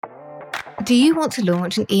Do you want to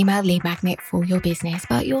launch an email lead magnet for your business,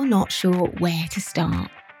 but you're not sure where to start?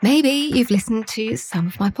 Maybe you've listened to some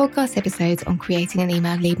of my podcast episodes on creating an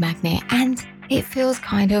email lead magnet and it feels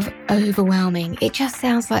kind of overwhelming. It just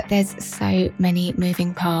sounds like there's so many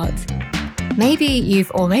moving parts. Maybe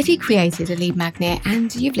you've already created a lead magnet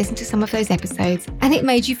and you've listened to some of those episodes and it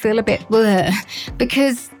made you feel a bit bleh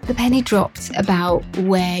because the penny dropped about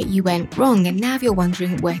where you went wrong and now you're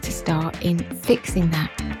wondering where to start in fixing that.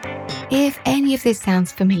 If any of this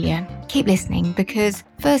sounds familiar, keep listening because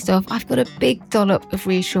first off, I've got a big dollop of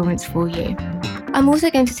reassurance for you. I'm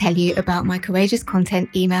also going to tell you about my Courageous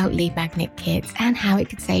Content Email Lead Magnet Kit and how it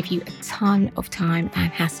could save you a ton of time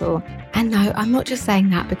and hassle. And no, I'm not just saying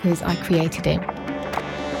that because I created it.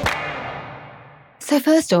 So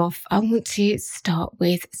first off, I want to start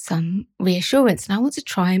with some reassurance and I want to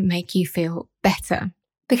try and make you feel better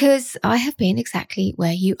because I have been exactly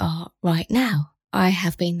where you are right now. I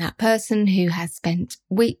have been that person who has spent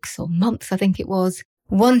weeks or months, I think it was,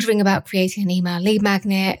 wondering about creating an email lead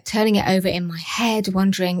magnet, turning it over in my head,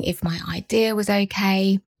 wondering if my idea was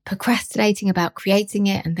okay, procrastinating about creating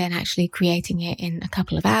it and then actually creating it in a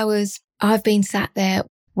couple of hours. I've been sat there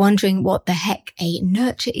wondering what the heck a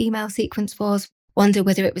nurture email sequence was, wonder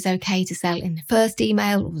whether it was okay to sell in the first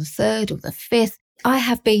email or the third or the fifth. I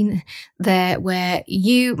have been there where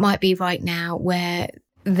you might be right now, where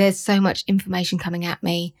there's so much information coming at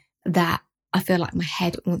me that I feel like my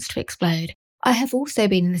head wants to explode. I have also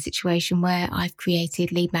been in the situation where I've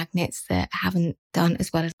created lead magnets that haven't done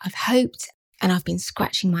as well as I've hoped. And I've been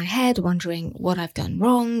scratching my head, wondering what I've done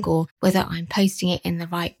wrong or whether I'm posting it in the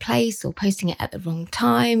right place or posting it at the wrong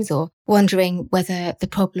times or wondering whether the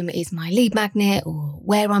problem is my lead magnet or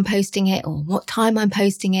where I'm posting it or what time I'm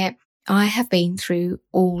posting it. I have been through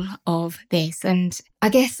all of this and I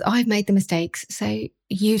guess I've made the mistakes so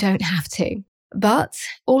you don't have to. But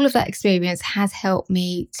all of that experience has helped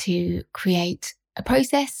me to create a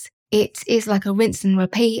process. It is like a rinse and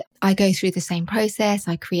repeat. I go through the same process.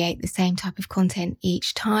 I create the same type of content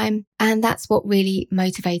each time. And that's what really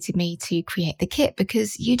motivated me to create the kit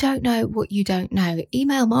because you don't know what you don't know.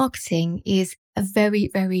 Email marketing is a very,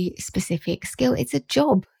 very specific skill. It's a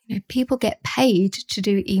job. People get paid to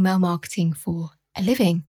do email marketing for a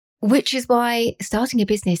living, which is why starting a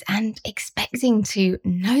business and expecting to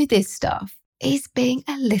know this stuff is being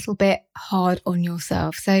a little bit hard on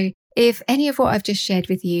yourself. So if any of what I've just shared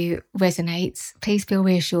with you resonates, please feel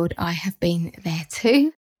reassured I have been there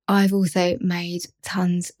too. I've also made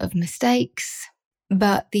tons of mistakes,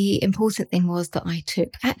 but the important thing was that I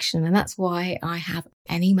took action. And that's why I have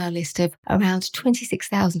an email list of around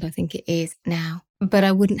 26,000, I think it is now. But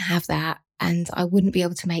I wouldn't have that and I wouldn't be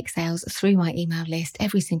able to make sales through my email list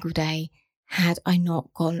every single day had I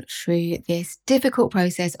not gone through this difficult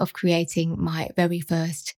process of creating my very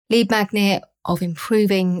first lead magnet, of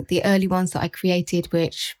improving the early ones that I created,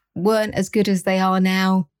 which weren't as good as they are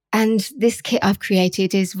now. And this kit I've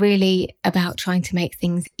created is really about trying to make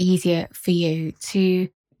things easier for you, to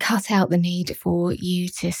cut out the need for you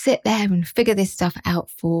to sit there and figure this stuff out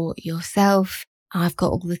for yourself. I've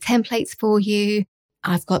got all the templates for you.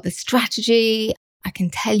 I've got the strategy. I can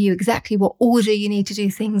tell you exactly what order you need to do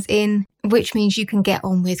things in, which means you can get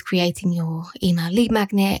on with creating your email lead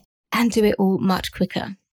magnet and do it all much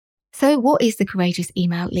quicker. So what is the Courageous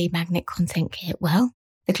Email Lead Magnet Content Kit? Well,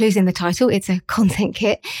 the clue's in the title. It's a content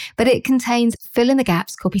kit, but it contains fill in the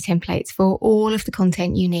gaps copy templates for all of the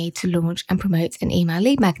content you need to launch and promote an email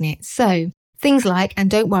lead magnet. So things like, and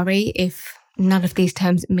don't worry if none of these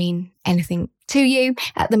terms mean anything to you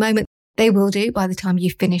at the moment, they will do by the time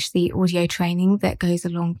you finish the audio training that goes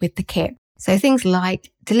along with the kit. So things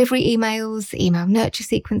like delivery emails, email nurture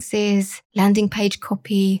sequences, landing page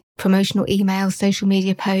copy, promotional emails, social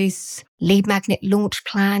media posts, lead magnet launch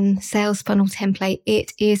plan, sales funnel template.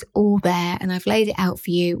 It is all there and I've laid it out for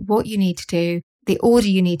you, what you need to do, the order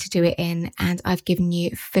you need to do it in, and I've given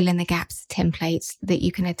you fill in the gaps templates that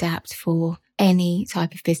you can adapt for any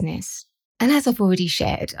type of business. And as I've already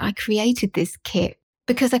shared, I created this kit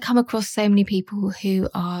because I come across so many people who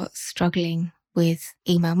are struggling with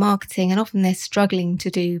email marketing, and often they're struggling to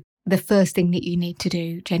do the first thing that you need to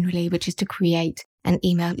do generally, which is to create an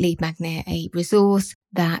email lead magnet, a resource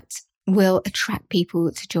that will attract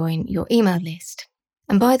people to join your email list.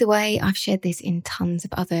 And by the way, I've shared this in tons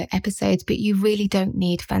of other episodes, but you really don't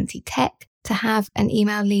need fancy tech to have an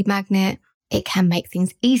email lead magnet. It can make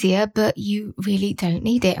things easier, but you really don't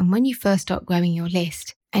need it. And when you first start growing your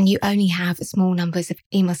list and you only have small numbers of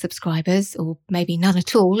email subscribers, or maybe none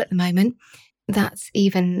at all at the moment, that's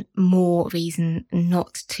even more reason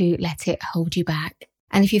not to let it hold you back.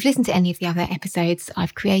 And if you've listened to any of the other episodes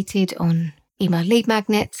I've created on email lead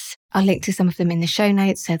magnets, I'll link to some of them in the show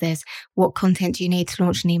notes. So there's what content do you need to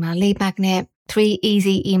launch an email lead magnet, 3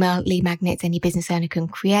 easy email lead magnets any business owner can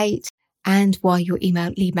create, and why your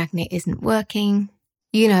email lead magnet isn't working.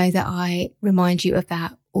 You know that I remind you of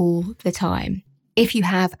that all the time. If you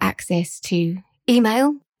have access to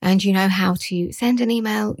email and you know how to send an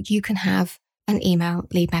email, you can have an email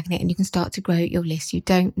lead magnet and you can start to grow your list. You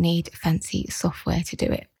don't need fancy software to do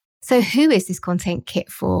it. So who is this content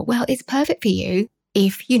kit for? Well, it's perfect for you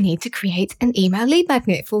if you need to create an email lead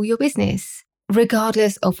magnet for your business,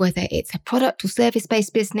 regardless of whether it's a product or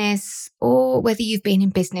service-based business or whether you've been in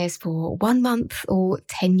business for 1 month or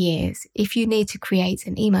 10 years. If you need to create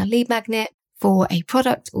an email lead magnet for a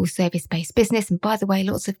product or service-based business, and by the way,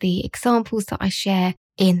 lots of the examples that I share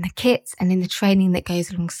in the kits and in the training that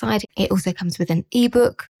goes alongside it also comes with an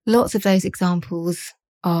ebook. Lots of those examples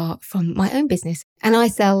are from my own business, and I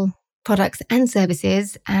sell products and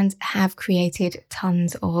services and have created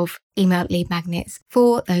tons of email lead magnets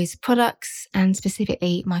for those products and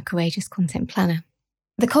specifically my Courageous Content Planner.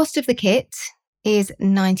 The cost of the kit is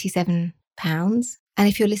 £97. And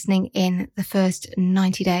if you're listening in the first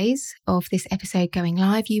 90 days of this episode going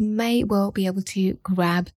live, you may well be able to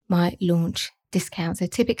grab my launch discount. So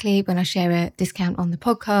typically when I share a discount on the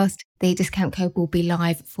podcast, the discount code will be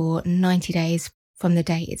live for 90 days from the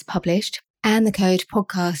day it's published. And the code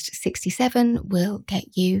podcast67 will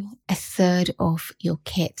get you a third off your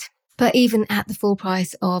kit. But even at the full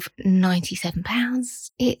price of £97,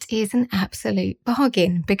 it is an absolute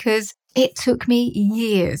bargain because it took me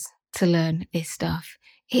years to learn this stuff.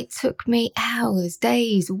 It took me hours,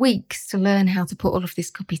 days, weeks to learn how to put all of this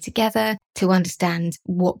copy together, to understand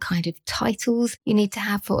what kind of titles you need to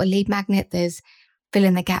have for a lead magnet. There's fill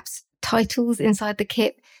in the gaps titles inside the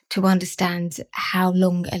kit, to understand how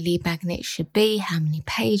long a lead magnet should be, how many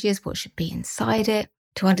pages, what should be inside it,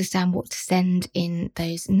 to understand what to send in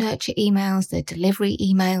those nurture emails, the delivery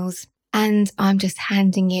emails. And I'm just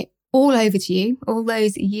handing it all over to you, all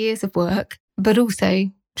those years of work, but also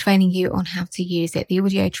training you on how to use it. The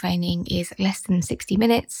audio training is less than 60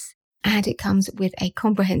 minutes and it comes with a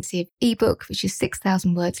comprehensive ebook, which is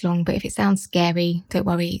 6,000 words long. But if it sounds scary, don't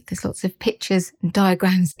worry. There's lots of pictures and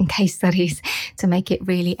diagrams and case studies to make it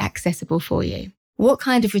really accessible for you. What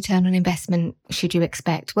kind of return on investment should you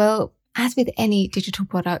expect? Well, as with any digital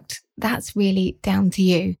product, that's really down to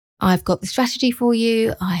you. I've got the strategy for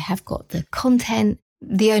you. I have got the content.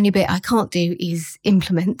 The only bit I can't do is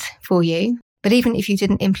implement for you. But even if you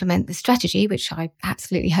didn't implement the strategy, which I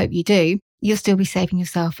absolutely hope you do, you'll still be saving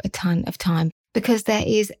yourself a ton of time because there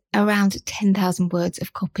is around 10,000 words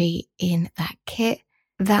of copy in that kit.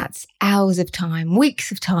 That's hours of time,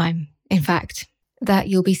 weeks of time, in fact, that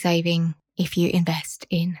you'll be saving if you invest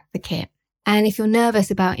in the kit. And if you're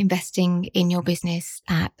nervous about investing in your business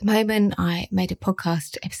at the moment, I made a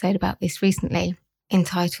podcast episode about this recently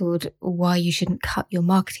entitled Why You Shouldn't Cut Your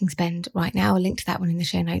Marketing Spend Right Now. I'll link to that one in the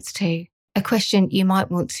show notes too. A question you might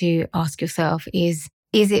want to ask yourself is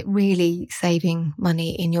it really saving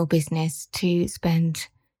money in your business to spend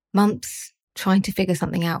months trying to figure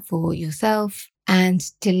something out for yourself and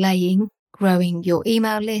delaying growing your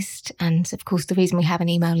email list? And of course, the reason we have an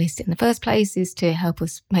email list in the first place is to help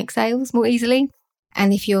us make sales more easily.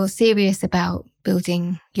 And if you're serious about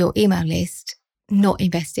building your email list, not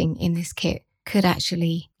investing in this kit could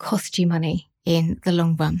actually cost you money in the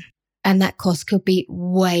long run. And that cost could be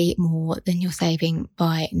way more than you're saving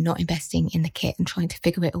by not investing in the kit and trying to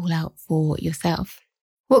figure it all out for yourself.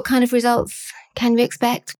 What kind of results can you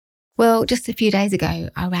expect? Well, just a few days ago,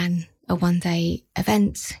 I ran a 1-day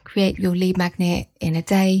event, Create Your Lead Magnet in a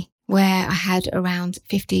Day, where I had around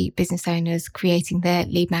 50 business owners creating their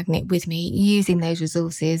lead magnet with me using those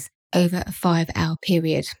resources over a 5-hour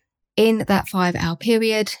period. In that 5-hour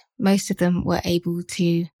period, most of them were able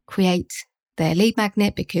to create their lead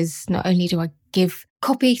magnet because not only do I give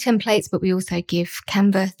copy templates, but we also give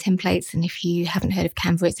Canva templates. And if you haven't heard of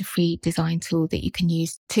Canva, it's a free design tool that you can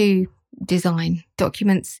use to design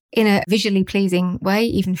documents in a visually pleasing way,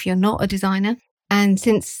 even if you're not a designer. And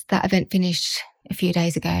since that event finished a few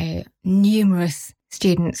days ago, numerous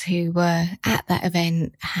students who were at that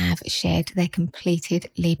event have shared their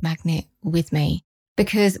completed lead magnet with me.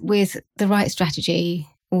 Because with the right strategy,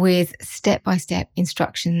 with step-by-step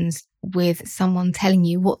instructions, with someone telling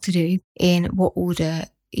you what to do in what order,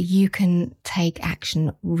 you can take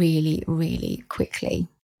action really, really quickly.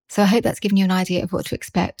 So I hope that's given you an idea of what to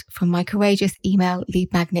expect from my Courageous Email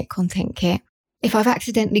Lead Magnet Content Kit. If I've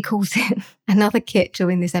accidentally caused another kit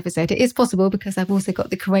during this episode, it is possible because I've also got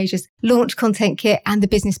the Courageous Launch Content Kit and the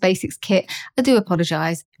Business Basics Kit. I do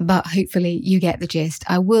apologise, but hopefully you get the gist.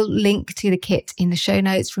 I will link to the kit in the show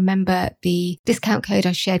notes. Remember, the discount code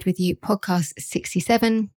I shared with you,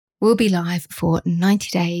 podcast67, will be live for 90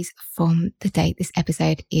 days from the date this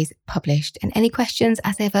episode is published. And any questions,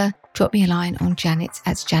 as ever, drop me a line on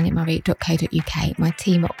janet@janetmurray.co.uk. My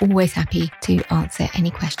team are always happy to answer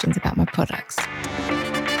any questions about my products.